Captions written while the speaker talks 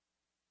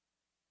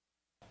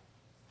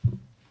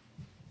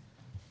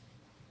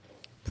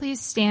Please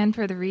stand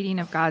for the reading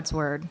of God's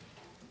Word.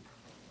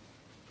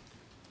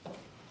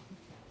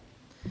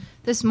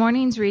 This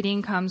morning's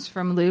reading comes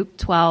from Luke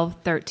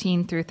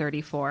 12:13 through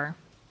 34.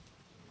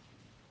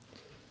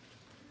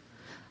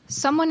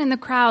 Someone in the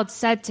crowd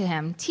said to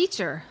him,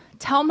 "Teacher,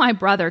 tell my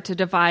brother to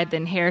divide the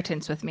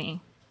inheritance with me."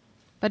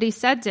 But he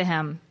said to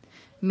him,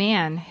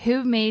 "Man,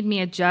 who made me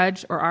a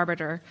judge or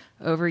arbiter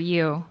over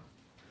you?"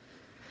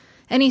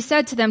 And he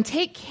said to them,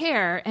 "Take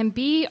care and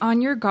be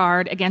on your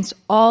guard against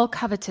all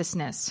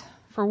covetousness,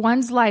 for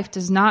one's life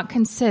does not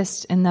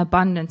consist in the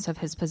abundance of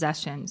his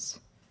possessions."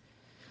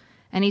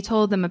 And he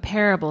told them a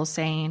parable,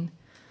 saying,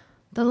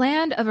 "The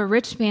land of a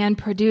rich man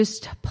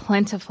produced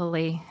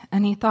plentifully,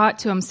 and he thought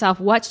to himself,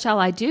 'What shall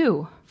I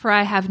do? For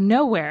I have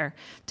nowhere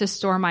to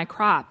store my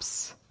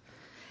crops.'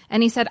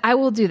 And he said, 'I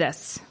will do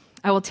this.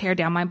 I will tear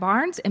down my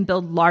barns and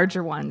build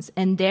larger ones,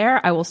 and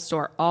there I will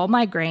store all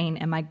my grain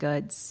and my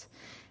goods.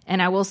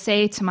 And I will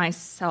say to my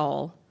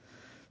soul,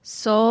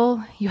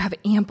 Soul, you have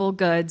ample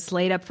goods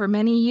laid up for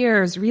many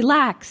years.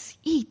 Relax,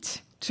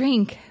 eat,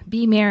 drink,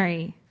 be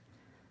merry.'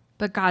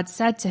 But God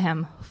said to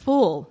him,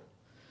 'Fool,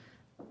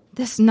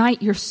 this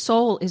night your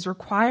soul is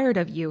required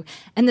of you,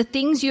 and the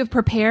things you have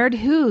prepared,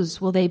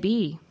 whose will they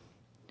be?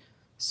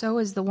 So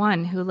is the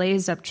one who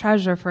lays up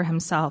treasure for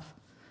himself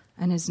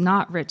and is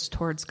not rich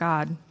towards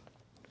God.'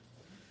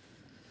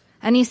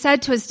 And he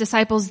said to his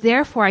disciples,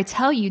 'Therefore I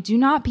tell you, do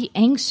not be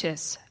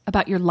anxious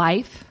about your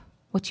life,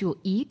 what you will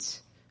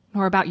eat,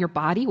 nor about your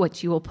body,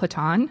 what you will put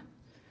on.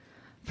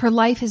 For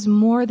life is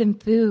more than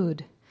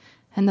food,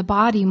 and the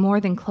body more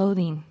than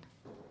clothing.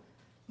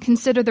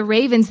 Consider the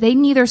ravens, they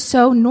neither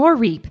sow nor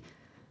reap.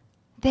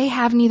 They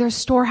have neither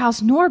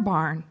storehouse nor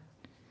barn,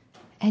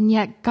 and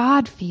yet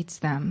God feeds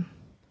them.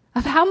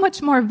 Of how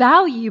much more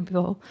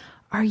valuable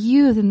are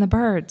you than the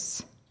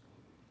birds?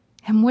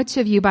 And which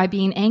of you, by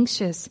being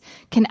anxious,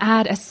 can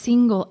add a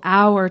single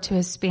hour to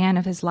his span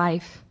of his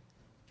life?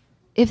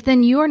 If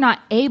then you are not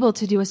able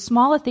to do as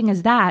small a thing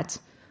as that,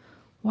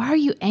 why are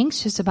you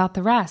anxious about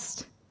the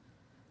rest?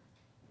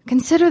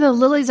 Consider the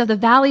lilies of the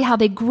valley, how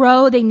they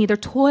grow. They neither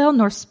toil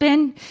nor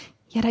spin.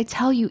 Yet I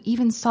tell you,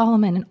 even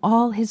Solomon in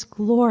all his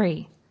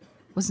glory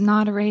was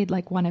not arrayed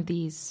like one of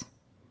these.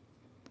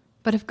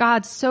 But if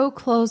God so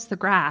clothes the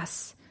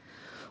grass,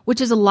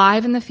 which is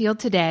alive in the field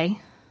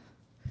today,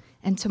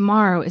 and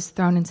tomorrow is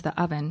thrown into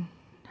the oven,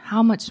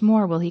 how much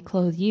more will he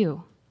clothe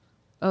you,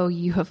 O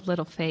you of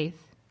little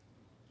faith?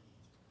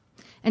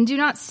 And do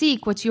not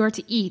seek what you are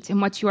to eat and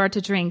what you are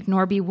to drink,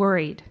 nor be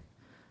worried.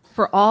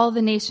 For all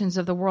the nations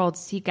of the world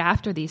seek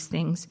after these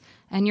things,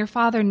 and your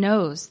Father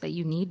knows that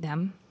you need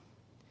them.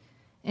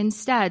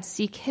 Instead,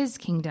 seek his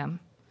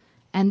kingdom,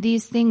 and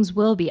these things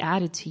will be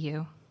added to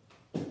you.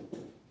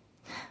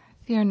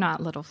 Fear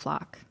not, little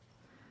flock,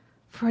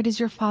 for it is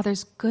your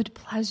Father's good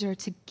pleasure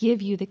to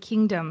give you the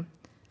kingdom.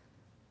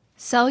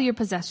 Sell your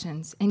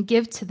possessions and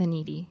give to the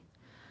needy.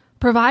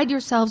 Provide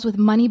yourselves with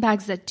money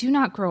bags that do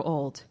not grow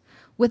old,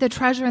 with a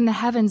treasure in the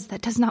heavens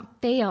that does not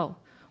fail,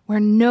 where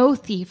no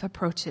thief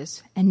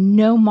approaches and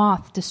no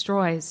moth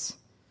destroys.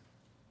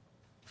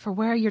 For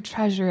where your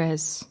treasure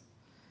is,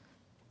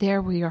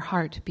 there will your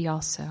heart be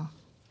also."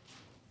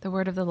 The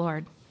word of the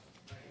Lord.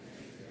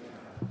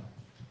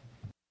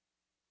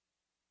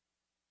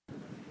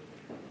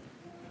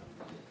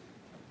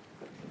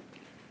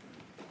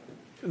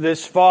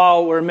 This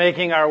fall, we're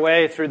making our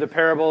way through the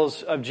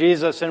parables of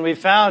Jesus, and we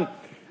found,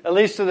 at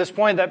least to this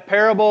point, that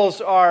parables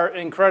are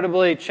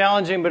incredibly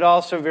challenging but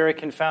also very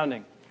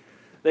confounding.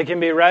 They can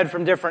be read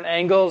from different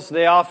angles.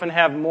 They often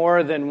have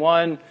more than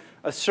one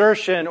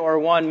assertion or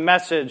one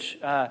message.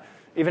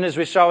 Even as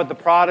we saw with the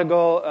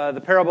parable of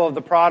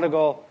the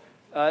prodigal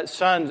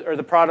son, or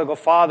the prodigal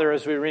father,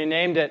 as we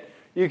renamed it,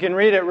 you can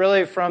read it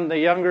really from the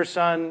younger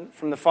son,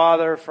 from the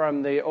father,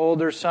 from the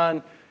older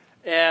son,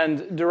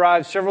 and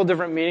derive several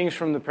different meanings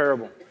from the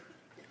parable.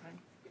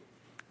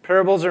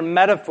 Parables are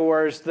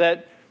metaphors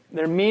that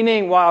their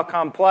meaning, while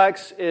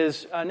complex,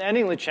 is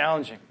unendingly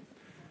challenging.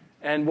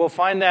 And we'll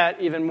find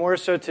that even more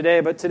so today.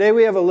 But today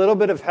we have a little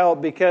bit of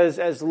help, because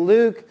as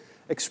Luke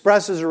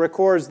expresses or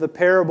records the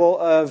parable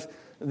of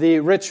the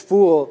rich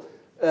fool,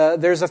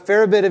 there's a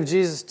fair bit of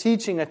Jesus'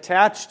 teaching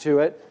attached to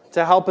it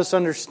to help us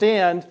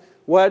understand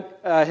what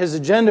his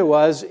agenda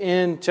was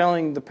in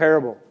telling the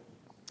parable.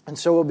 And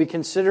so we'll be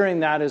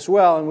considering that as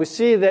well. And we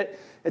see that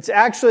it's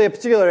actually a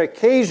particular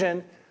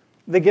occasion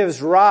that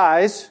gives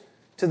rise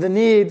to the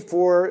need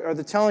for, or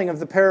the telling of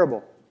the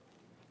parable.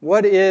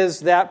 What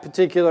is that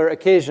particular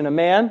occasion? A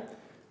man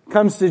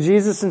comes to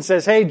Jesus and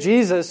says, "Hey,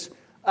 Jesus,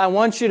 I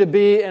want you to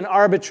be an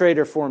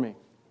arbitrator for me.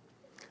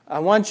 I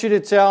want you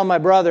to tell my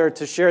brother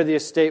to share the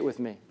estate with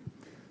me."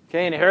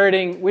 Okay,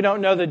 inheriting, we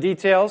don't know the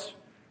details,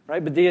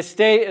 right? But the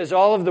estate is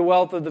all of the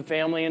wealth of the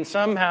family, and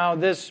somehow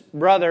this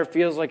brother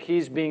feels like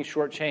he's being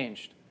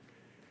shortchanged.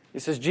 He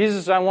says,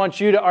 "Jesus, I want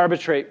you to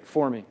arbitrate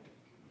for me."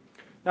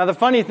 Now, the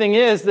funny thing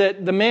is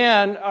that the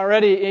man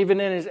already, even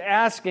in his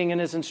asking and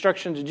his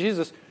instruction to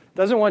Jesus,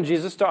 doesn't want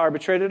Jesus to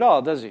arbitrate at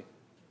all, does he?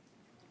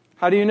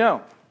 How do you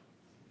know?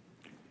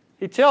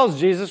 He tells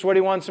Jesus what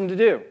he wants him to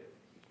do.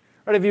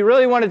 Right? If you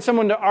really wanted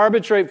someone to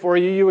arbitrate for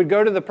you, you would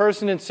go to the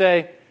person and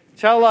say,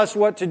 tell us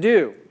what to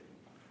do.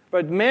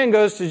 But man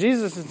goes to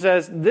Jesus and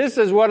says, this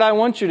is what I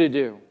want you to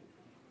do.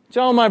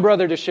 Tell my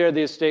brother to share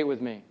the estate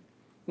with me.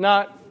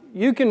 Not,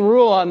 you can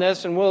rule on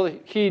this and we'll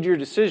heed your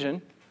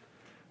decision.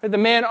 But the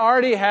man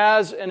already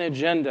has an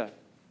agenda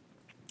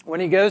when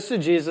he goes to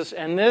Jesus,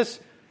 and this,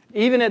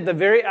 even at the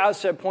very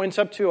outset, points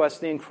up to us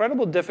the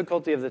incredible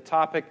difficulty of the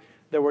topic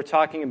that we're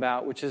talking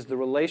about, which is the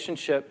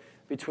relationship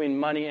between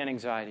money and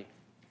anxiety.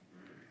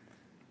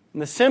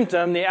 And the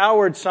symptom, the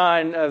outward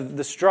sign of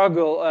the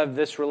struggle of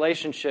this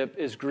relationship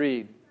is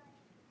greed.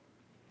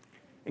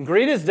 And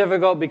greed is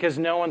difficult because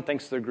no one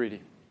thinks they're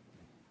greedy.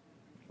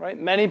 Right?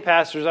 Many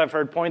pastors I've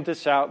heard point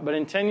this out, but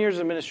in 10 years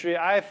of ministry,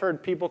 I've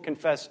heard people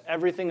confess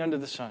everything under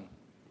the sun.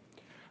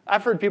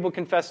 I've heard people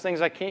confess things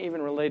I can't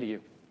even relate to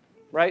you.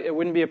 Right? It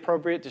wouldn't be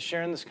appropriate to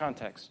share in this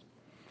context.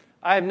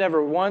 I have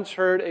never once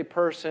heard a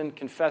person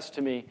confess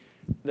to me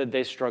that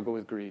they struggle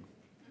with greed.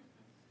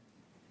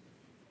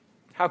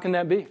 How can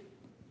that be?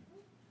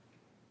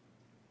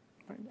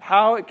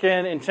 How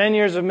can, in 10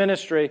 years of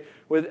ministry,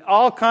 with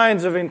all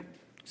kinds of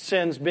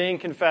sins being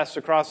confessed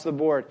across the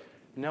board,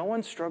 no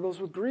one struggles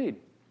with greed?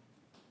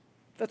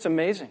 That's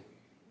amazing.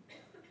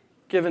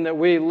 Given that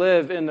we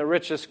live in the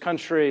richest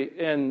country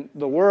in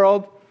the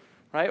world,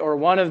 right, or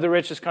one of the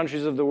richest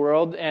countries of the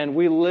world, and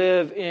we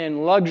live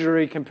in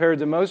luxury compared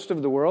to most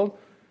of the world,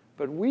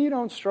 but we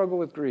don't struggle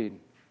with greed.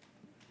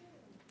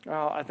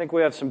 Well, I think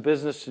we have some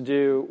business to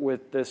do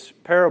with this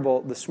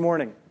parable this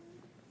morning.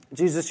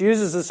 Jesus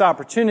uses this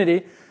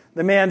opportunity.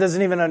 The man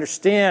doesn't even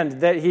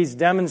understand that he's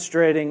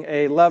demonstrating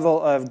a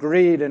level of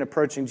greed in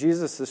approaching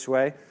Jesus this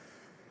way.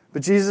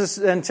 But Jesus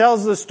then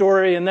tells the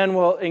story, and then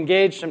we'll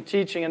engage some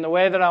teaching. And the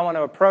way that I want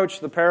to approach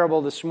the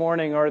parable this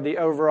morning, or the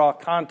overall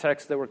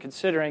context that we're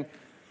considering,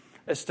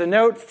 is to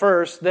note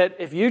first that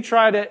if you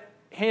try to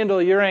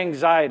handle your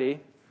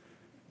anxiety,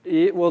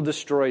 it will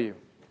destroy you.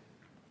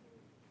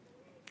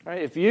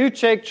 Right? If you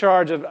take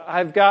charge of,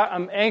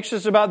 I'm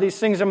anxious about these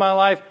things in my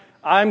life,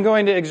 I'm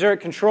going to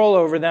exert control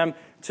over them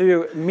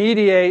to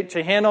mediate,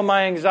 to handle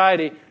my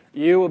anxiety,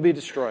 you will be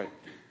destroyed.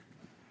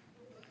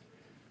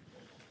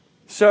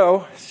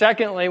 So,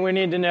 secondly, we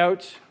need to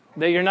note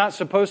that you're not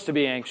supposed to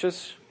be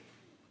anxious.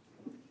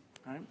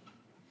 Right?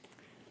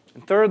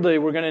 And thirdly,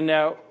 we're going to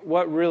note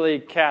what really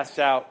casts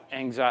out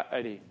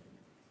anxiety.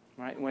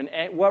 Right?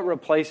 What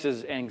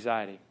replaces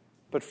anxiety.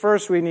 But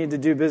first, we need to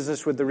do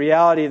business with the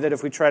reality that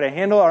if we try to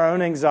handle our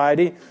own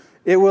anxiety,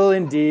 it will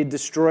indeed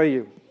destroy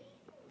you.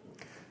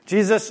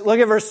 Jesus,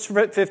 look at verse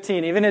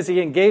 15. Even as he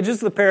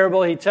engages the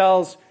parable, he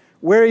tells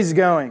where he's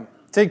going.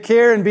 Take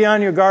care and be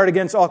on your guard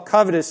against all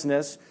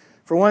covetousness,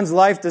 for one's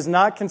life does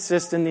not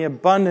consist in the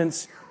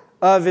abundance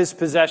of his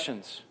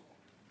possessions.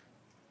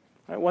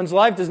 Right? One's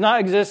life does not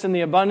exist in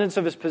the abundance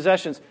of his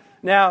possessions.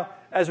 Now,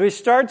 as we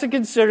start to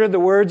consider the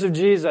words of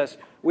Jesus,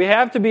 we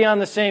have to be on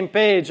the same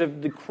page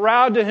of the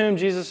crowd to whom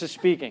Jesus is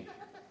speaking.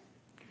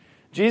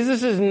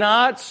 Jesus is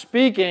not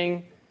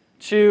speaking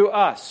to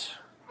us,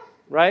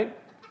 right?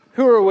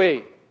 Who are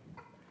we?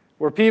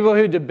 We're people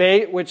who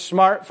debate which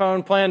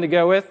smartphone plan to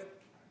go with,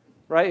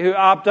 right? Who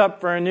opt up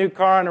for a new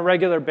car on a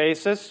regular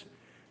basis,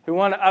 who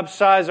want to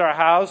upsize our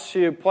house,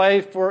 who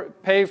pay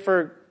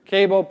for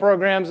cable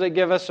programs that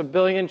give us 1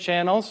 billion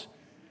channels.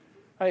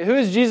 Right? Who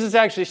is Jesus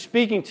actually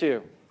speaking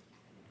to?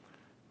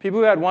 People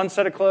who had one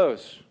set of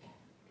clothes.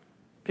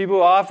 People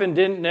who often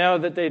didn't know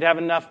that they'd have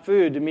enough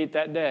food to meet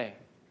that day.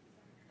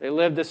 They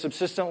lived a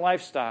subsistent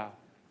lifestyle,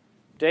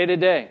 day to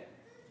day.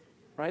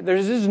 Right? There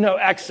is no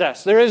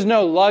excess. There is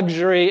no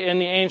luxury in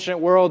the ancient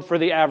world for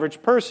the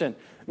average person.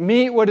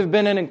 Meat would have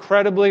been an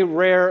incredibly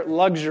rare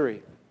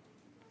luxury.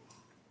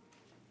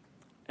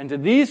 And to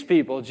these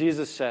people,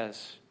 Jesus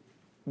says,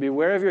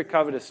 beware of your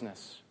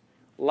covetousness.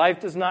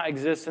 Life does not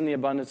exist in the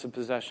abundance of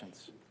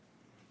possessions.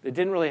 They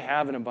didn't really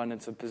have an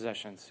abundance of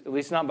possessions, at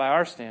least not by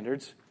our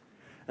standards.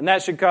 And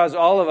that should cause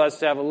all of us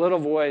to have a little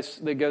voice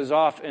that goes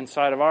off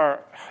inside of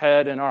our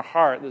head and our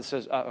heart that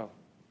says, uh-oh.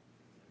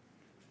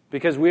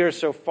 Because we are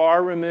so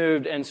far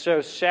removed and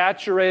so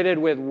saturated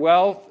with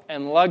wealth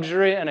and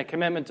luxury and a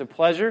commitment to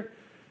pleasure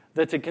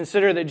that to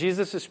consider that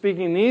Jesus is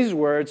speaking these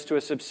words to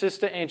a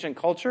subsistent ancient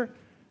culture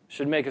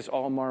should make us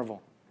all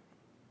marvel.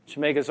 It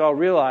should make us all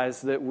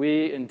realize that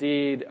we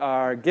indeed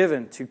are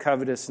given to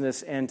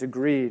covetousness and to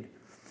greed.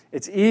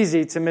 It's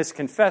easy to miss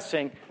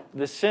confessing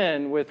the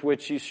sin with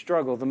which you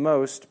struggle the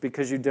most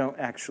because you don't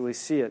actually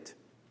see it.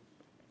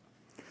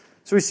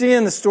 So we see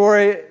in the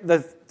story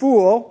the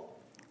fool,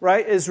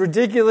 right, is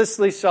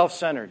ridiculously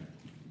self-centered.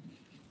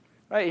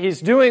 Right?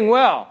 He's doing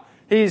well.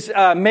 He's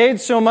made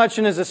so much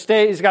in his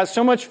estate. He's got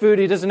so much food,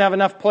 he doesn't have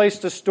enough place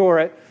to store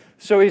it.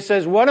 So he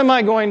says, what am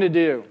I going to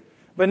do?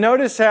 But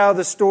notice how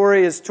the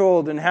story is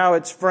told and how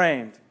it's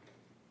framed.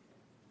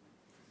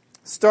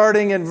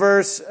 Starting in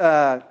verse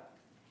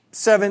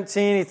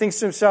 17, he thinks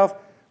to himself,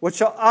 what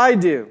shall I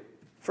do?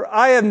 For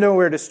I have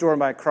nowhere to store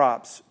my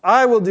crops.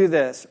 I will do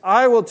this.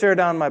 I will tear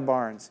down my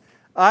barns.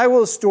 I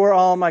will store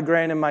all my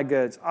grain and my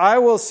goods. I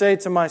will say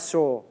to my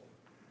soul,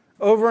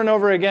 Over and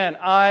over again,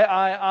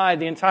 I.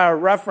 The entire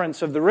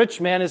reference of the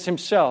rich man is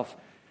himself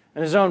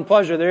and his own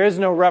pleasure. There is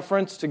no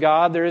reference to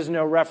God. There is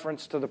no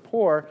reference to the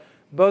poor.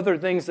 Both are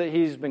things that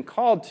he's been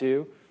called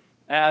to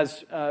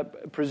as,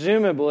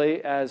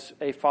 presumably, as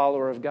a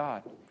follower of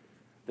God,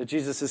 that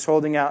Jesus is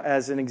holding out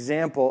as an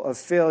example of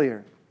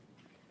failure.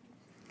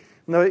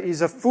 No,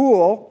 he's a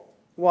fool.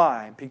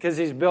 Why? Because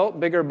he's built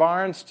bigger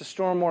barns to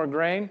store more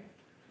grain?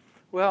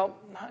 Well,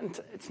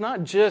 it's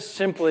not just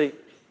simply...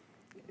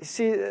 You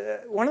see,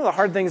 one of the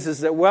hard things is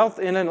that wealth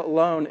in and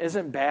alone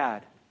isn't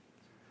bad.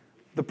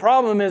 The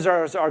problem is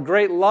our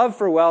great love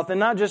for wealth, and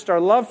not just our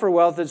love for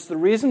wealth. It's the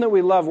reason that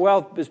we love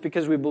wealth is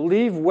because we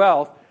believe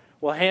wealth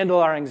will handle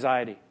our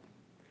anxiety.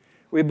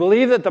 We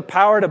believe that the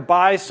power to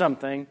buy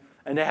something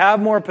and to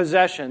have more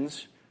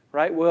possessions,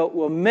 right,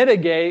 will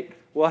mitigate,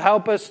 will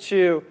help us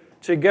to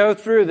go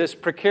through this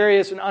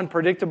precarious and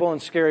unpredictable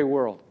and scary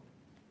world.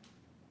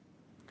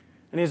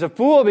 And he's a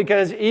fool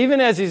because even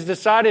as he's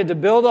decided to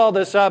build all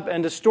this up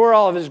and to store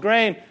all of his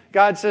grain,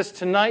 God says,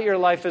 tonight your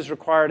life is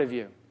required of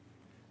you,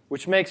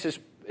 which makes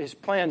his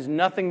plans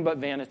nothing but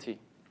vanity.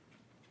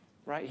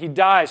 Right? He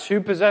dies.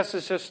 Who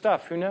possesses his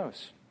stuff? Who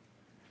knows?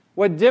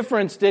 What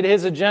difference did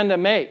his agenda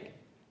make?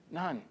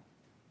 None.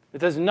 It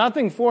does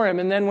nothing for him.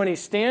 And then when he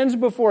stands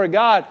before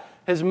God,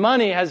 his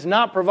money has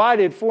not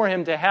provided for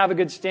him to have a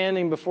good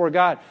standing before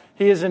God.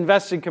 He is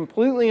invested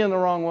completely in the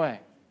wrong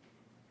way.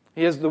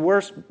 He has the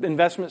worst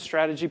investment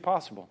strategy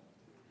possible.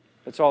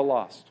 It's all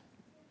lost.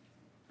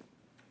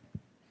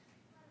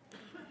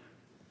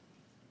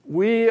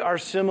 We are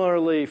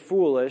similarly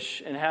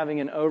foolish in having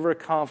an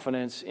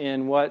overconfidence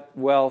in what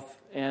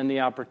wealth and the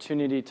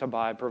opportunity to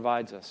buy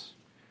provides us.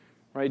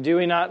 Right? Do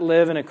we not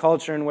live in a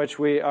culture in which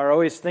we are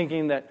always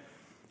thinking that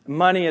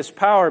money is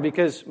power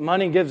because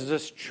money gives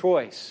us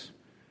choice?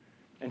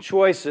 And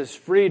choice is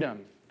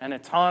freedom and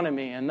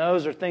autonomy, and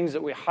those are things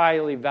that we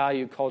highly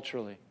value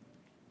culturally.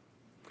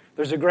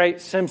 There's a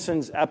great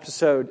Simpsons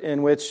episode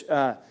in which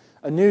a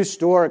new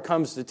store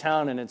comes to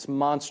town, and it's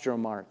Monster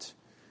Mart,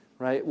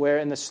 right?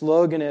 And the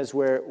slogan is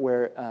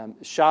where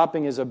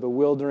shopping is a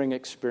bewildering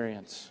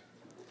experience.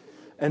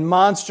 And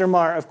Monster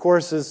Mart, of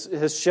course,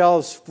 has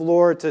shelves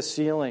floor to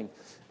ceiling,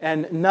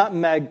 and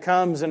nutmeg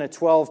comes in a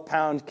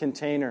 12-pound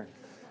container,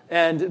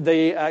 and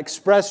the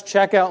express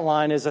checkout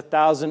line is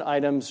 1,000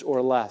 items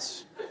or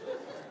less.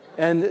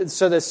 And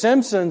so the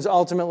Simpsons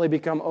ultimately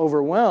become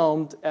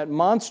overwhelmed at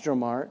Monster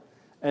Mart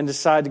and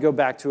decide to go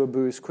back to a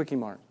Boo's Quickie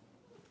Mart.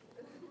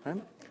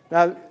 Right?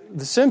 Now,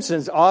 The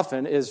Simpsons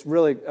often is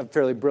really a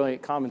fairly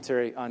brilliant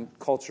commentary on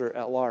culture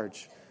at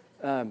large.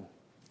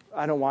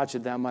 I don't watch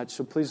it that much,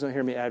 so please don't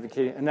hear me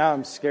advocating. And now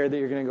I'm scared that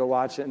you're going to go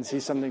watch it and see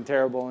something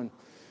terrible. And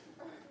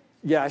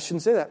yeah, I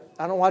shouldn't say that.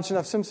 I don't watch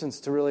enough Simpsons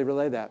to really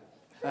relay that.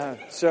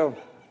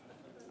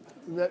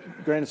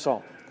 Grain of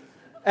salt.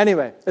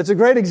 Anyway, it's a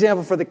great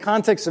example for the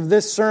context of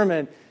this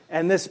sermon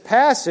and this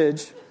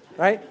passage,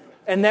 right?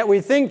 And that we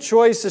think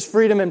choice is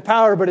freedom and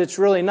power, but it's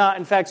really not.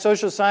 In fact,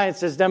 social science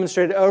has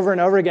demonstrated over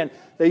and over again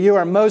that you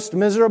are most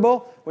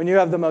miserable when you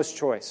have the most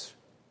choice.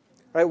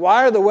 Right?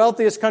 Why are the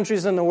wealthiest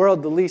countries in the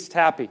world the least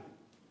happy?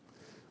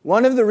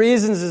 One of the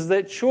reasons is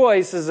that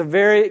choice is a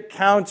very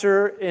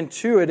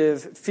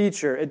counterintuitive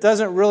feature. It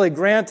doesn't really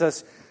grant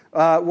us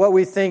what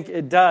we think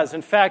it does.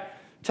 In fact,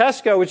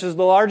 Tesco, which is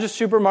the largest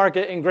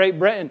supermarket in Great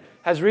Britain,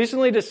 has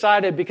recently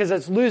decided, because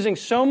it's losing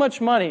so much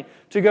money,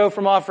 to go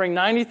from offering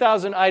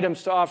 90,000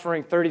 items to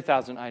offering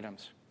 30,000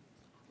 items.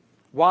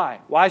 Why?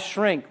 Why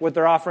shrink what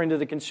they're offering to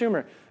the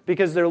consumer?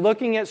 Because they're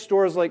looking at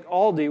stores like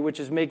Aldi, which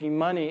is making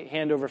money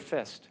hand over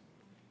fist.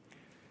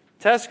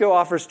 Tesco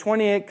offers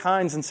 28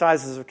 kinds and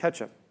sizes of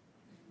ketchup.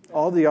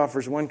 Aldi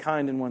offers one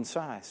kind and one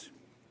size.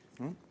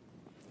 And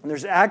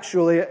there's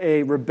actually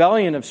a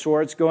rebellion of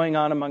sorts going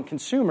on among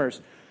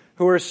consumers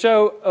who are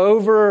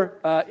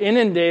so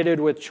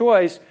inundated with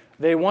choice,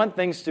 they want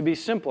things to be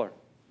simpler.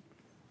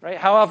 Right?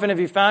 How often have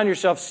you found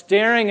yourself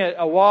staring at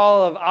a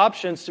wall of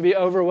options to be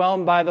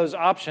overwhelmed by those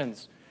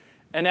options?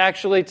 And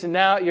actually to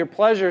now your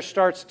pleasure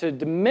starts to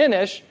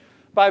diminish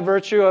by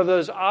virtue of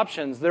those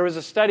options. There was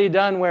a study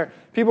done where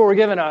people were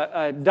given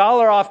a $1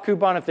 off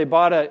coupon if they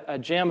bought a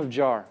jam of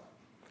jar.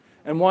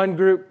 And one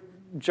group,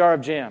 jar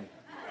of jam.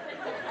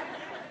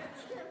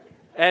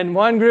 And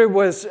one group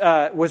was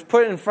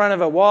put in front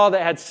of a wall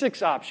that had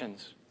 6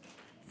 options.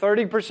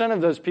 30%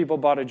 of those people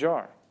bought a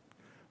jar.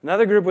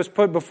 Another group was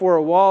put before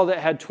a wall that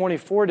had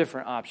 24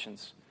 different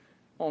options.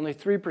 Only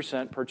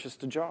 3%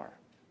 purchased a jar.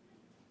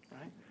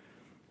 Right?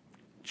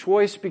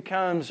 Choice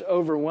becomes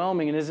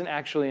overwhelming and isn't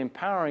actually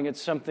empowering.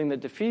 It's something that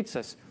defeats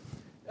us.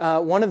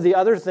 One of the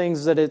other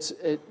things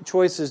that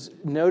choice is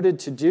noted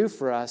to do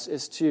for us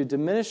is to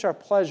diminish our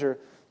pleasure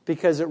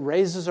because it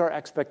raises our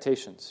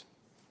expectations.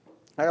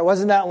 And it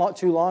wasn't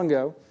too long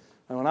ago,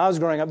 when I was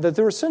growing up, that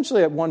there was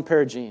essentially one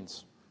pair of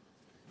jeans.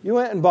 You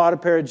went and bought a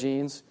pair of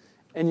jeans,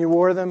 and you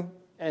wore them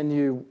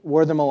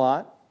a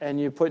lot, and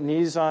you put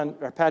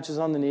patches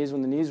on the knees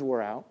when the knees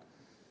wore out,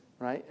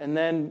 right? And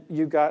then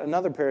you got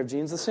another pair of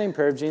jeans, the same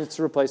pair of jeans,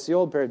 to replace the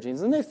old pair of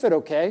jeans. And they fit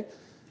okay,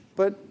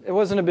 but it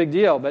wasn't a big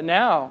deal. But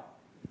now,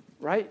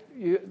 right?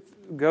 You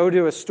go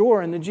to a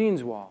store in the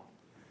jeans wall,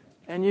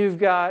 and you've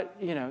got,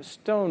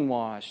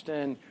 stonewashed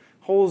and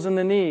holes in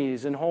the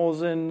knees and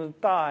holes in the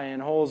thigh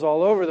and holes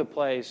all over the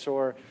place,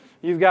 or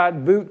you've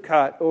got boot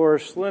cut or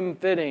slim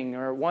fitting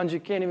or ones you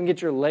can't even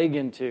get your leg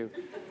into,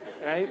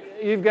 right?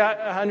 You've got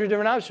 100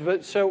 different options.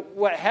 But so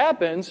what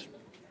happens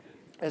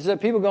is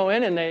that people go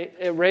in and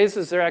it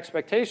raises their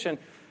expectation,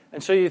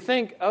 and so you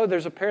think, oh,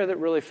 there's a pair that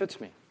really fits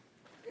me.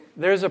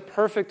 There's a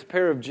perfect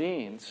pair of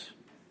jeans,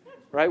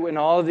 right, in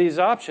all of these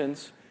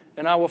options,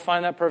 and I will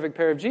find that perfect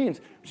pair of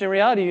jeans. But in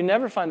reality, you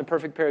never find the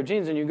perfect pair of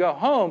jeans, and you go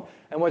home,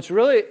 and what's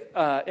really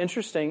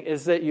interesting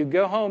is that you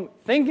go home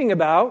thinking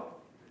about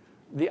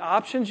the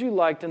options you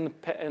liked in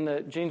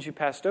the jeans you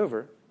passed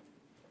over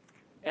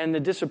and the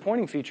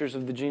disappointing features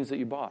of the jeans that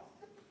you bought.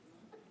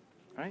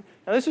 Right?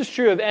 Now, this is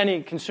true of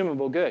any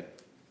consumable good.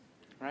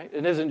 Right?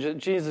 It isn't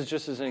jeans is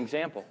just as an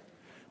example.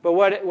 But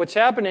what's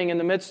happening in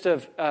the midst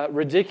of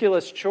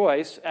ridiculous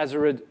choice as a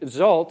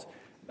result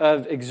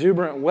of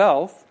exuberant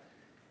wealth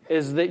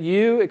is that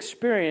you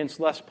experience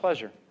less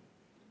pleasure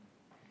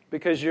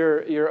because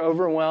you're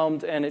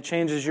overwhelmed, and it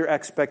changes your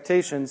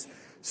expectations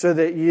so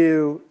that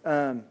you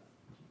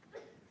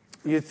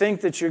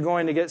think that you're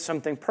going to get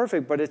something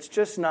perfect, but it's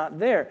just not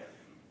there.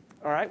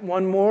 All right.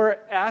 One more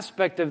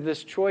aspect of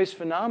this choice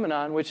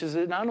phenomenon, which is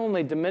it not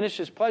only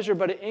diminishes pleasure,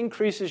 but it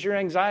increases your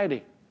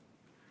anxiety.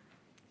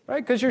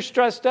 Right? Because you're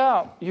stressed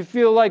out. You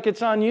feel like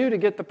it's on you to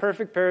get the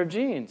perfect pair of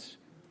jeans.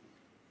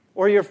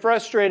 Or you're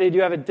frustrated.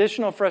 You have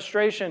additional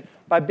frustration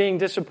by being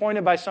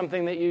disappointed by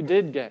something that you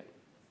did get.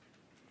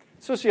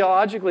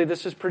 Sociologically,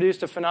 this has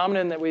produced a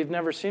phenomenon that we've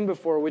never seen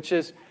before, which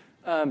is,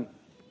 in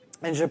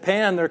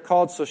Japan, they're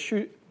called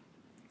Soshuku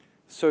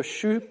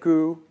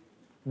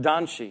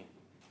Danshi.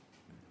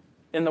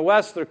 In the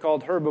West, they're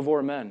called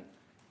herbivore men.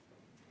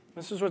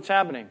 This is what's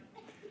happening.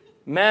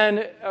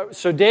 Men,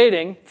 so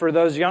dating, for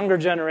those younger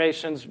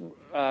generations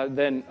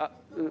than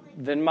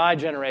my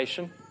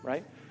generation,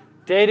 right?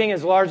 Dating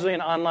is largely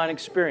an online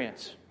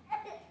experience,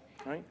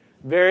 right?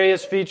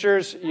 Various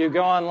features, you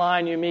go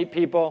online, you meet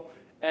people,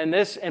 and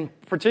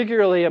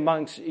particularly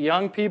amongst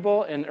young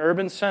people in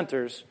urban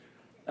centers,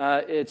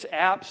 it's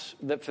apps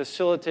that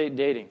facilitate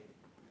dating,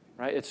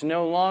 right? It's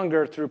no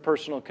longer through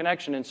personal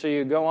connection, and so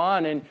you go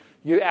on and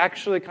you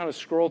actually kind of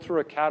scroll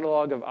through a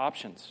catalog of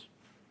options.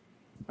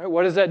 Right?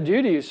 What does that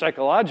do to you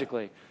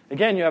psychologically?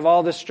 Again, you have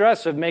all the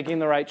stress of making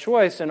the right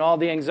choice and all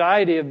the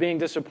anxiety of being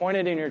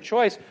disappointed in your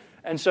choice.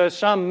 And so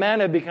some men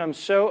have become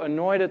so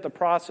annoyed at the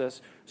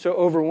process, so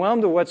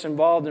overwhelmed with what's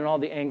involved and all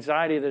the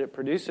anxiety that it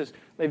produces,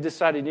 they've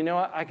decided, you know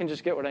what, I can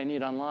just get what I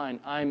need online.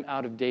 I'm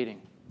out of dating.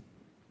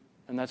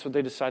 And that's what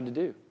they decide to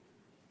do.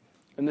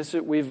 And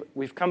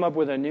we've come up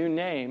with a new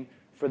name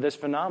for this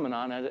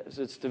phenomenon as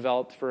it's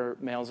developed for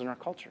males in our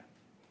culture.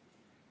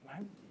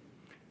 Right?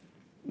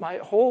 My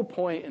whole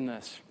point in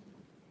this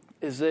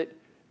is that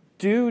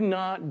do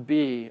not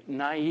be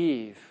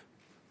naive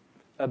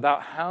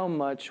about how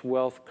much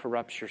wealth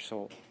corrupts your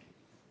soul.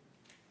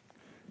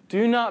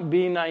 Do not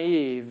be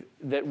naive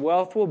that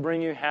wealth will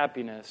bring you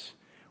happiness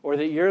or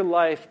that your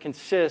life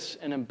consists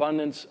in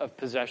abundance of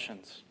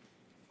possessions.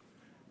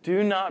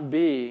 Do not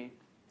be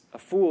a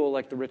fool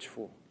like the rich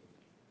fool.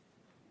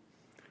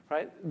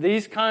 Right?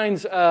 These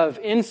kinds of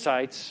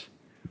insights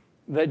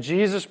that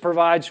Jesus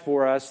provides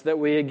for us, that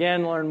we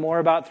again learn more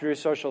about through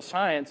social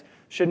science,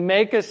 should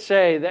make us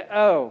say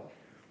that,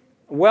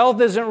 wealth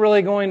isn't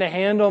really going to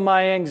handle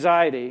my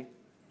anxiety.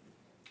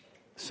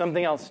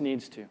 Something else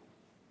needs to.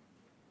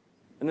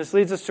 And this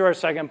leads us to our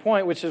second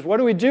point, which is what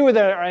do we do with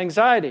our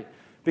anxiety?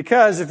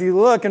 Because if you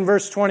look in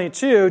verse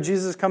 22,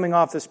 Jesus coming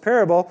off this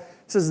parable,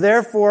 says,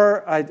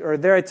 Therefore I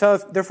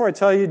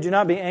tell you, do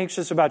not be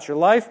anxious about your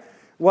life,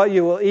 what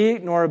you will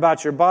eat, nor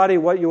about your body,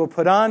 what you will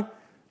put on.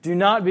 Do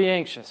not be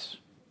anxious.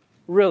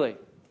 Really.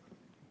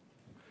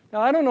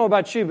 Now, I don't know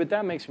about you, but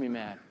that makes me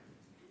mad.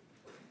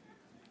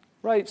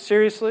 Right?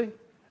 Seriously?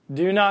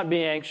 Do not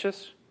be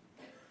anxious.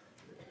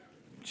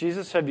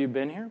 Jesus, have you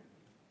been here?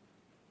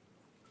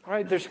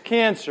 Right? There's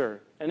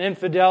cancer and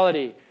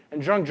infidelity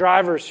and drunk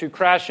drivers who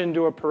crash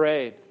into a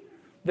parade.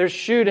 There's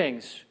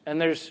shootings and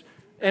there's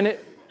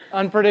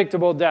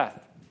unpredictable death.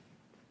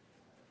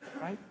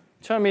 Right?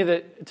 Tell me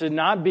that to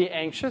not be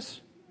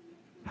anxious?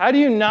 How do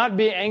you not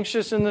be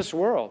anxious in this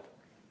world?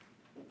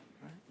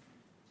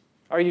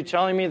 Are you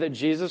telling me that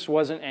Jesus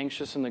wasn't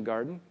anxious in the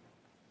garden?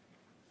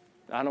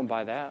 I don't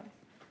buy that.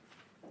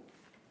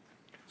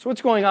 So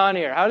what's going on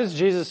here? How does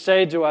Jesus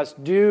say to us,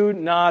 do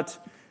not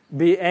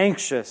be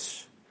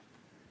anxious?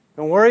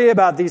 Don't worry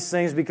about these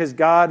things because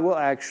God will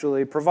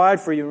actually provide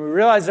for you. And we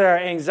realize that our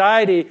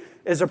anxiety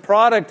is a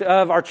product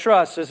of our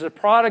trust. It's a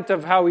product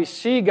of how we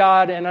see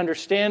God and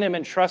understand Him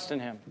and trust in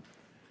Him.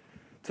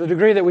 To the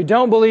degree that we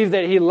don't believe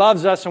that He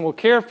loves us and will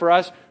care for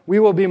us, we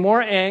will be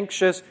more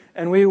anxious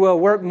and we will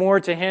work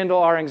more to handle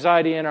our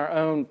anxiety in our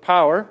own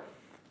power.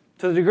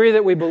 To the degree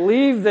that we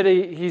believe that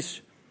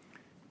He's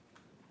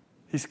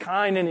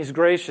kind and He's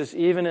gracious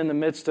even in the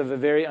midst of a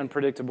very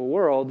unpredictable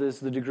world is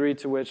the degree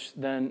to which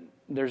then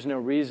there's no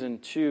reason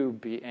to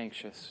be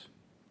anxious.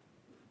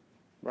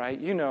 right?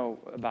 You know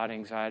about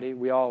anxiety.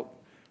 We all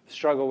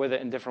struggle with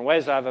it in different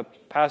ways. I have a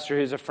pastor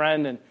who's a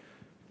friend, and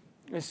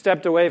he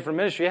stepped away from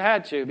ministry. He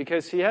had to,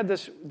 because he had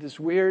this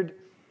weird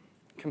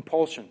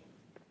compulsion.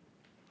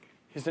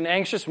 He's an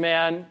anxious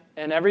man,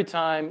 and every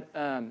time,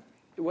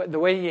 the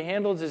way he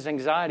handled his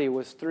anxiety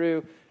was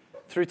through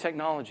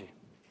technology.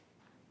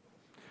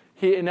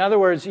 In other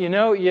words, you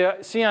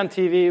see on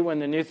TV when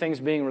the new thing's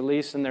being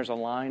released and there's a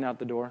line out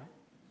the door?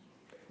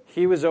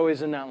 He was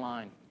always in that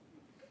line.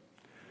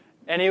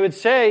 And he would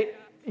say,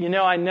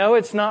 I know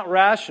it's not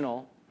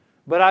rational,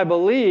 but I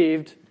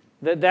believed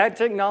that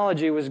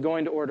technology was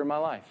going to order my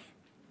life.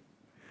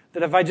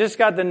 That if I just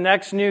got the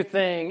next new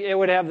thing, it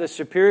would have the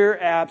superior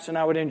apps and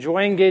I would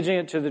enjoy engaging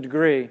it to the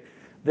degree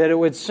that it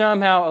would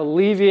somehow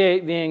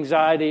alleviate the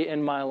anxiety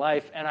in my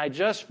life. And I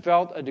just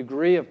felt a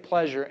degree of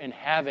pleasure in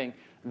having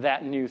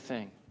that new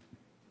thing.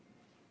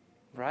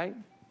 Right?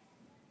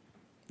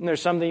 And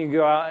there's something you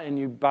go out and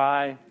you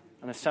buy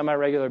on a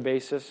semi-regular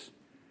basis,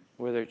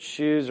 whether it's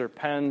shoes or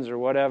pens or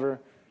whatever,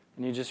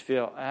 and you just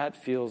feel, that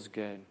feels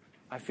good.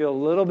 I feel a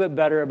little bit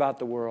better about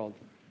the world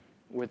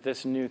with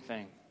this new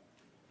thing.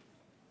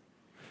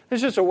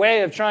 It's just a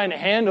way of trying to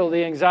handle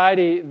the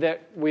anxiety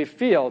that we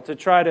feel, to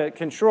try to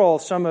control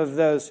some of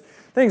those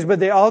things, but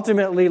they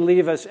ultimately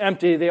leave us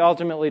empty. They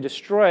ultimately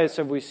destroy us,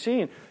 as we've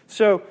seen.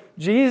 So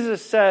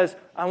Jesus says,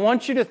 I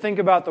want you to think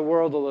about the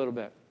world a little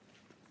bit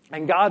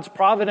and God's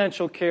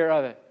providential care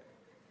of it.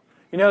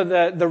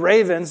 The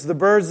ravens, the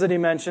birds that he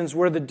mentions,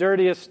 were the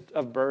dirtiest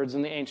of birds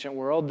in the ancient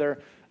world.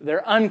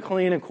 They're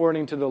unclean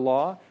according to the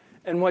law.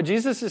 And what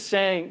Jesus is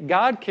saying,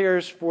 God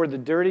cares for the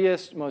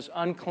dirtiest, most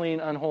unclean,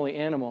 unholy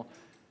animal.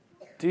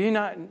 Do you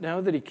not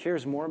know that he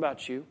cares more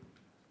about you?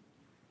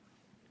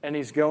 And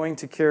he's going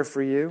to care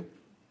for you?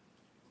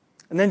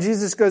 And then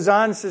Jesus goes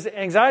on and says,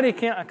 anxiety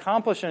can't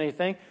accomplish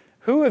anything.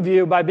 Who of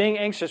you, by being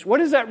anxious, what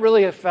does that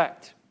really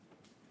affect?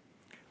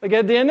 Like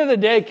at the end of the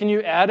day, can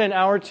you add an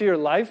hour to your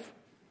life?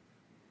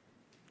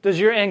 Does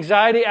your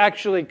anxiety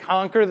actually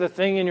conquer the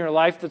thing in your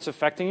life that's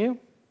affecting you?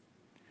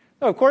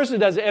 No, of course it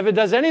does. If it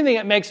does anything,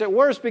 it makes it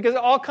worse, because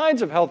all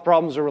kinds of health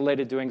problems are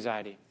related to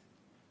anxiety.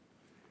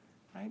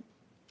 Right?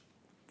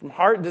 From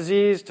heart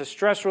disease to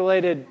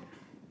stress-related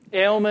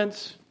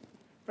ailments.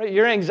 Right?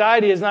 Your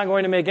anxiety is not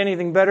going to make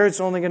anything better.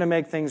 It's only going to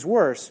make things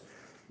worse.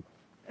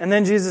 And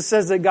then Jesus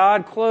says that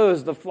God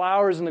clothes the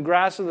flowers and the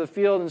grass of the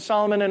field, and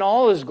Solomon in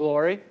all his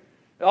glory,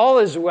 all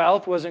his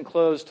wealth wasn't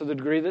clothed to the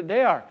degree that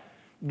they are.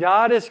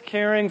 God is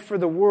caring for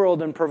the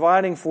world and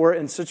providing for it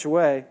in such a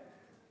way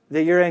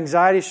that your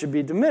anxiety should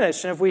be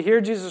diminished. And if we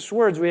hear Jesus'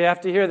 words, we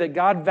have to hear that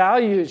God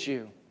values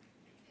you.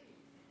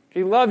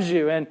 He loves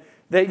you, and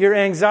that your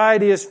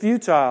anxiety is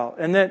futile,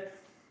 and that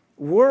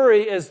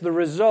worry is the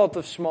result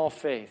of small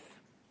faith.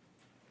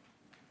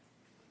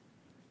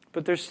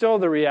 But there's still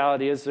the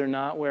reality, is there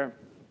not, where,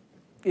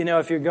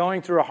 if you're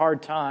going through a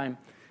hard time,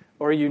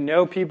 or you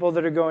know people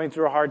that are going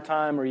through a hard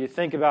time, or you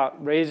think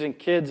about raising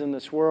kids in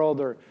this world,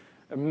 or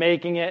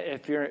making it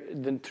if you're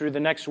through the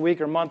next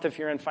week or month, if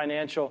you're in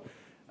financial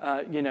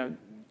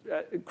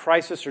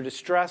crisis or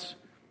distress,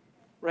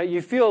 right?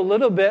 You feel a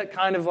little bit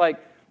kind of like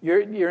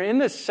you're in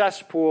this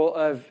cesspool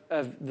of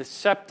the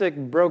septic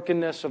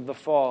brokenness of the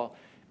fall,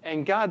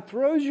 and God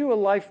throws you a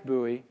life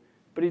buoy,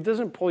 but he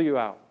doesn't pull you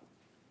out.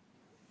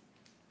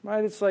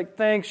 Right? It's like,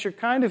 thanks, you're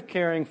kind of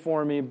caring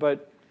for me,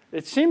 but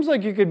it seems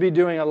like you could be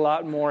doing a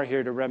lot more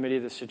here to remedy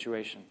the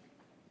situation.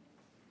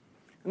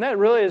 And that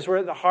really is where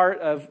at the heart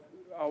of,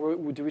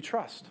 do we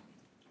trust?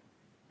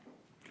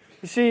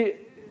 You see,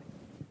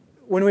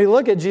 when we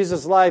look at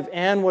Jesus' life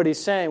and what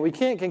he's saying, we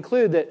can't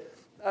conclude that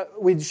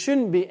we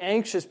shouldn't be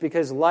anxious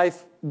because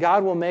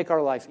God will make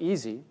our life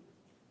easy,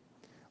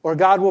 or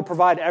God will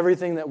provide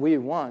everything that we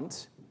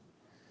want,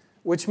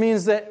 which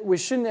means that we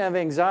shouldn't have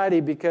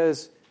anxiety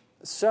because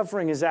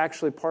suffering is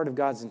actually part of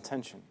God's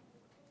intention.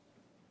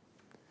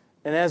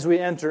 And as we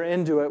enter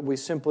into it, we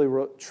simply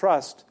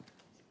trust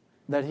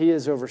that he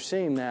is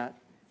overseeing that.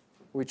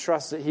 We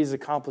trust that he's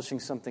accomplishing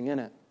something in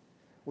it.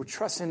 We're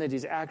trusting that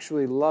he's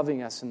actually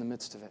loving us in the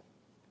midst of it.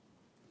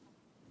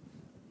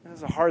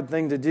 That's a hard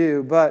thing to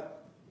do,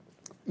 but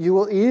you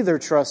will either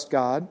trust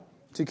God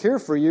to care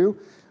for you,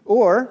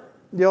 or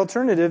the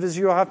alternative is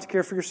you'll have to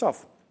care for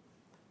yourself.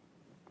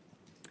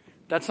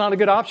 That's not a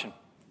good option.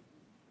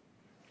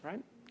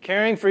 Right?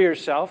 Caring for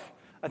yourself,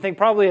 I think,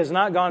 probably has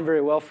not gone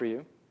very well for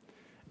you.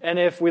 And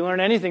if we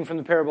learn anything from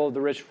the parable of the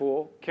rich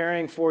fool,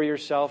 caring for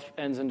yourself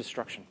ends in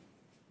destruction.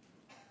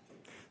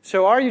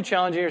 So are you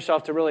challenging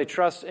yourself to really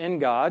trust in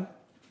God,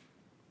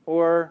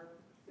 or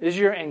is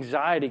your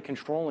anxiety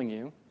controlling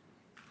you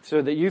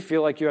so that you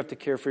feel like you have to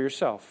care for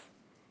yourself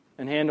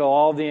and handle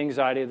all the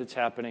anxiety that's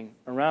happening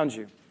around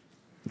you?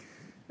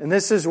 And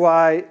this is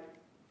why,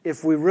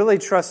 if we really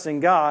trust in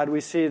God,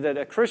 we see that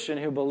a Christian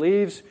who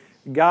believes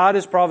God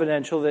is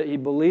providential, that he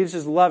believes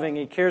is loving,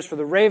 he cares for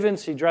the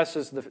ravens, he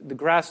dresses the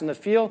grass in the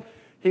field,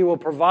 he will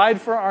provide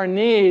for our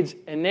needs,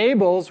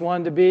 enables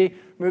one to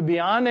move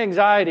beyond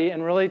anxiety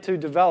and really to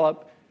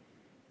develop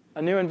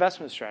a new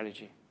investment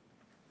strategy,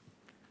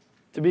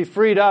 to be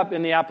freed up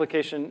in the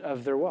application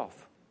of their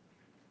wealth.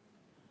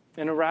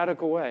 in a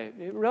radical way.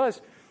 You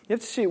realize you have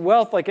to see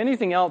wealth, like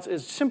anything else,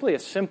 is simply a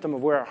symptom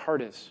of where our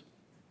heart is.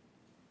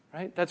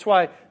 Right? That's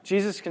why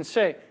Jesus can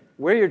say,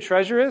 where your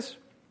treasure is,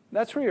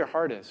 that's where your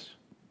heart is.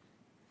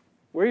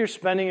 Where you're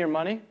spending your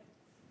money,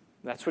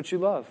 that's what you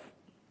love.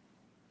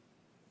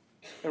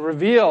 It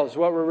reveals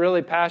what we're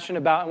really passionate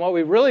about, and what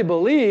we really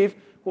believe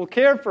will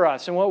care for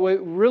us, and what we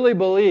really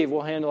believe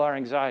will handle our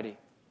anxiety.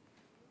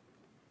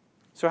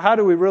 So how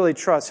do we really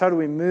trust? How do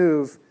we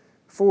move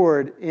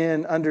forward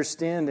in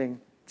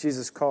understanding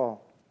Jesus'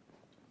 call?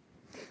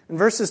 In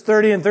verses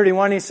 30 and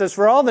 31, he says,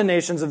 "For all the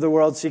nations of the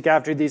world seek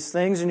after these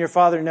things, and your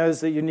Father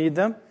knows that you need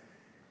them.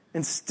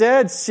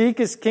 Instead, seek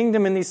His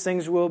kingdom, and these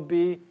things will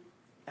be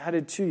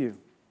added to you."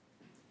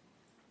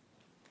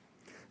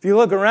 If you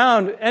look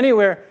around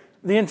anywhere,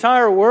 the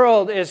entire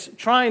world is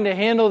trying to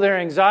handle their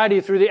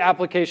anxiety through the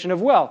application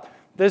of wealth.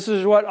 This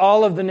is what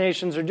all of the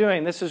nations are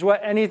doing. This is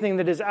what anything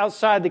that is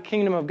outside the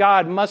kingdom of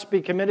God must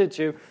be committed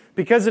to,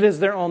 because it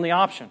is their only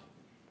option.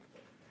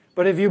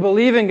 But if you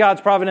believe in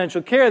God's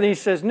providential care, then he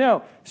says,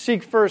 no,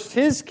 seek first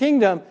His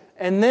kingdom,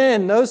 and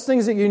then those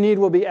things that you need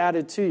will be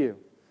added to you.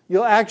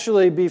 You'll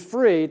actually be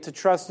free to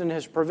trust in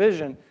His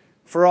provision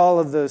for all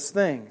of those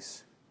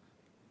things.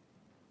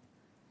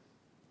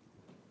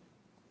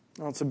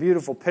 Well, it's a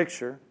beautiful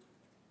picture.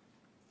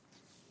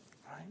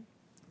 Right?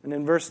 And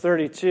in verse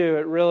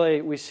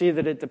 32, we see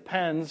that it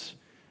depends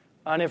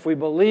on if we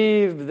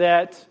believe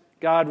that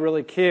God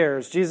really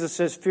cares. Jesus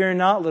says, "Fear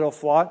not, little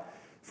flock,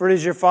 for it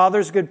is your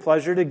Father's good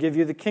pleasure to give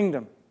you the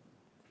kingdom."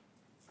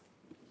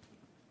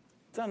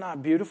 Is that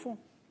not beautiful?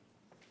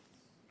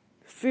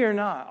 Fear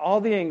not.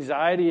 All the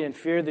anxiety and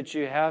fear that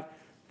you have,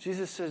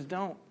 Jesus says,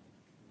 don't.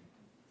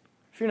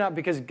 Fear not,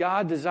 because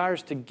God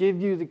desires to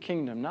give you the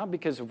kingdom, not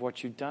because of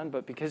what you've done,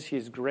 but because He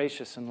is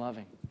gracious and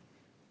loving.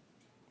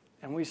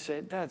 And we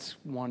say, that's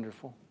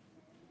wonderful.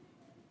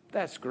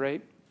 That's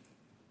great.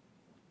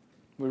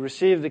 We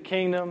receive the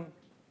kingdom.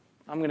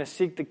 I'm going to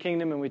seek the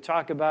kingdom, and we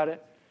talk about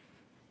it.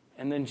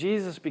 And then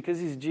Jesus, because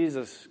He's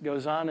Jesus,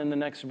 goes on in the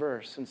next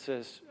verse and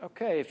says,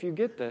 okay, if you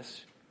get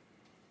this,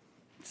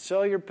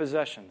 sell your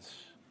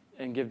possessions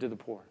and give to the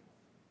poor.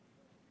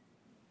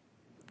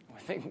 We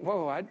think,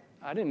 whoa,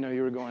 I didn't know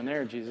you were going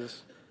there,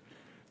 Jesus.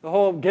 The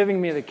whole giving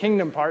me the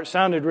kingdom part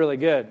sounded really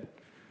good.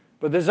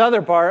 But this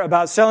other part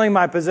about selling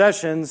my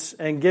possessions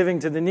and giving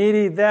to the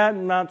needy, that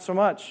not so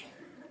much.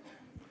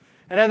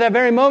 And at that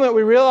very moment,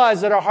 we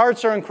realize that our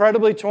hearts are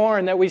incredibly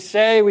torn, that we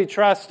say we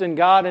trust in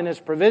God and His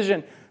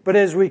provision, but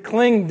as we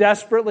cling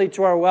desperately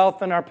to our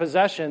wealth and our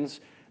possessions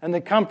and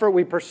the comfort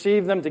we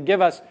perceive them to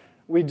give us,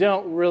 we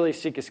don't really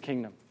seek His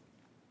kingdom.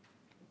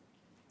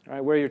 All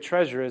right, where your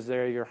treasure is,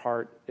 there your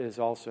heart is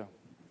also.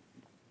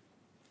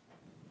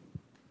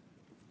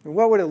 And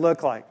what would it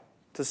look like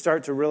to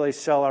start to really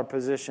sell our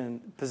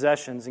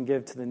possessions and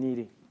give to the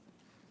needy?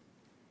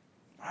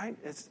 Right?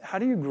 How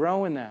do you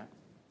grow in that?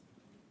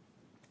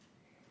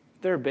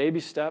 There are baby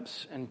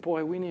steps, and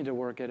boy, we need to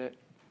work at it.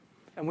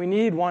 And we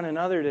need one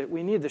another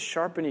we need to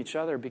sharpen each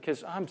other,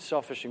 because I'm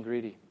selfish and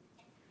greedy.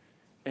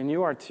 And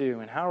you are too.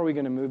 And how are we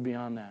going to move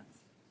beyond that?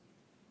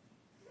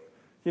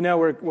 You know,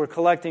 we're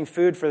collecting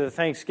food for the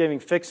Thanksgiving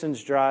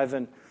Fixins drive,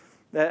 and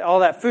all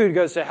that food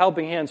goes to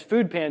Helping Hands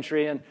Food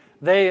Pantry, and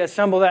they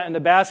assemble that into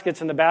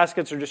baskets, and the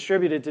baskets are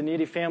distributed to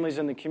needy families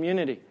in the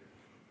community.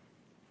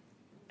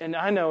 And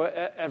I know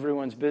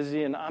everyone's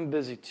busy, and I'm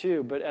busy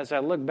too, but as I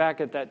look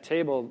back at that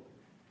table,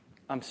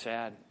 I'm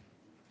sad.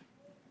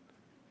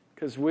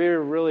 Because we're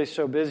really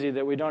so busy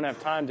that we don't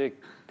have time to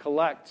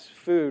collect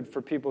food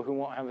for people who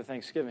won't have a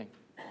Thanksgiving.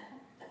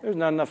 There's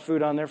not enough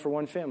food on there for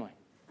one family.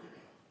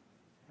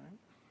 Right?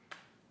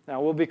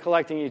 Now, we'll be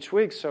collecting each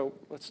week, so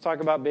let's talk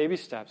about baby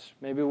steps.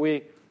 Maybe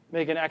we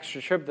make an extra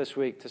trip this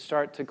week to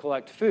start to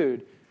collect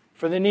food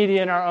for the needy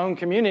in our own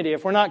community.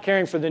 If we're not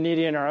caring for the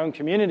needy in our own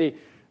community,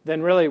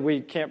 then really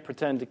we can't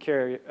pretend to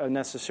care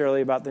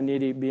necessarily about the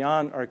needy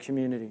beyond our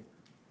community.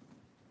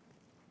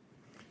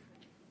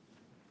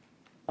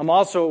 I'm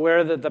also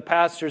aware that the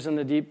pastors in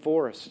the deep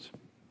forest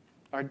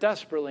are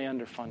desperately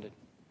underfunded.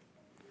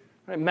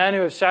 Right? Men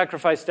who have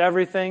sacrificed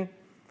everything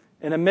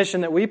in a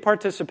mission that we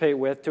participate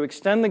with to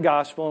extend the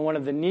gospel in one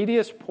of the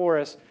neediest,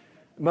 poorest,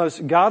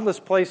 most godless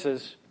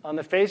places on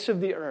the face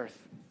of the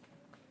earth.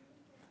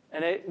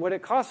 And what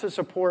it costs to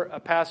support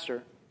a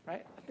pastor,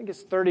 right? I think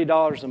it's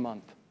 $30 a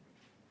month.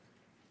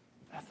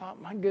 I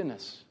thought, my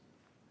goodness.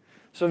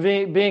 So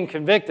being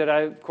convicted,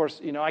 of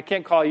course, I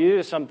can't call you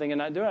to something and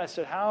not do it. I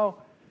said, how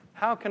can